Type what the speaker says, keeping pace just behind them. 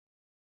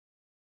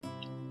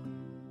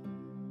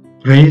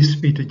Praise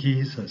be to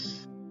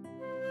Jesus.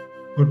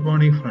 Good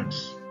morning,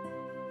 friends.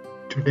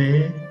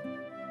 Today,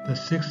 the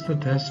sixth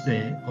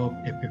Thursday of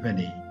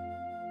Epiphany.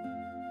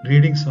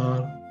 Readings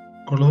are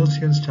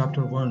Colossians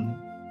chapter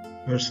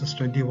 1, verses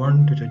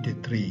 21 to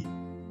 23.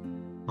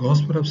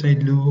 Gospel of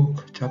St.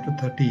 Luke chapter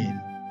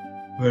 13,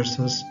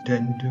 verses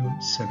 10 to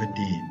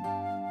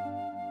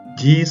 17.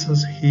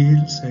 Jesus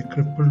heals a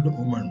crippled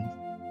woman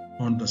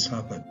on the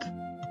Sabbath.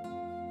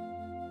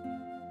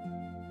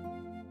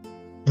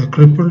 The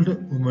crippled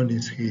woman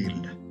is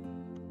healed.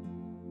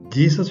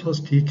 Jesus was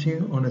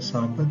teaching on a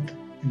Sabbath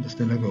in the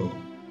synagogue.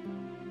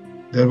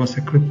 There was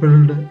a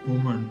crippled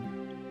woman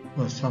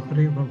who was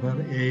suffering from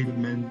her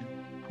ailment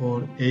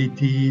for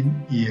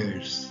 18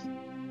 years.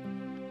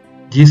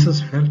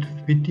 Jesus felt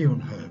pity on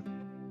her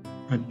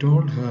and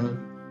told her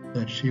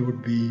that she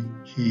would be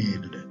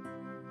healed.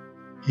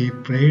 He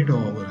prayed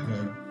over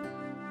her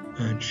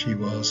and she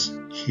was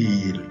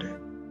healed.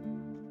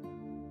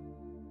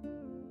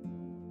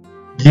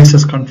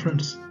 Jesus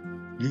confronts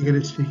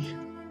legalistic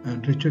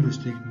and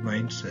ritualistic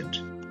mindset.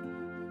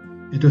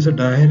 It was a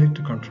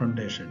direct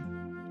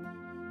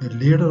confrontation. The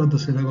leader of the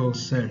synagogue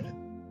said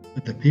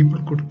that the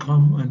people could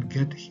come and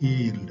get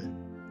healed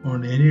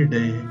on any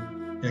day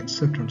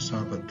except on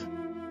Sabbath.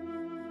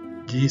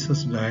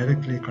 Jesus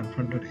directly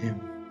confronted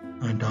him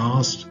and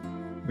asked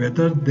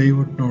whether they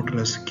would not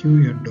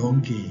rescue a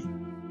donkey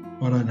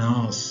or an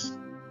ass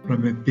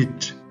from a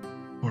pit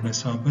on a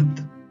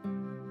Sabbath.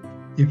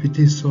 If it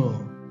is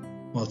so,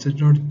 was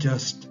it not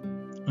just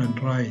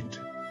and right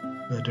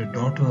that a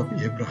daughter of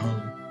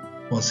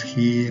Abraham was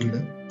healed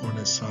on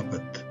a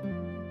Sabbath?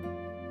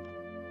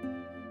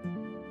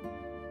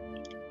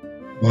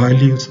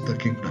 Values of the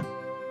kingdom.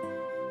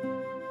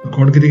 The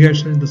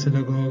congregation in the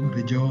synagogue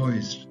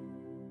rejoiced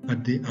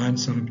at the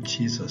answer of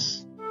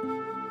Jesus.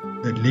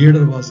 The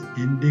leader was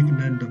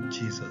indignant of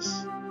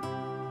Jesus.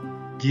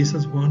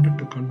 Jesus wanted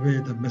to convey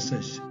the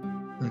message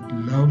that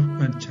love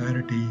and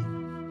charity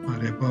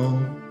are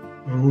above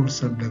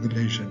rules and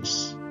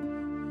regulations.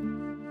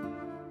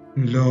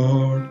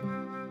 Lord,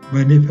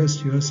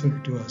 manifest yourself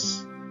to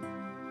us,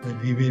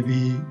 that we may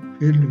be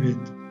filled with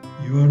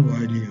your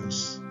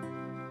values.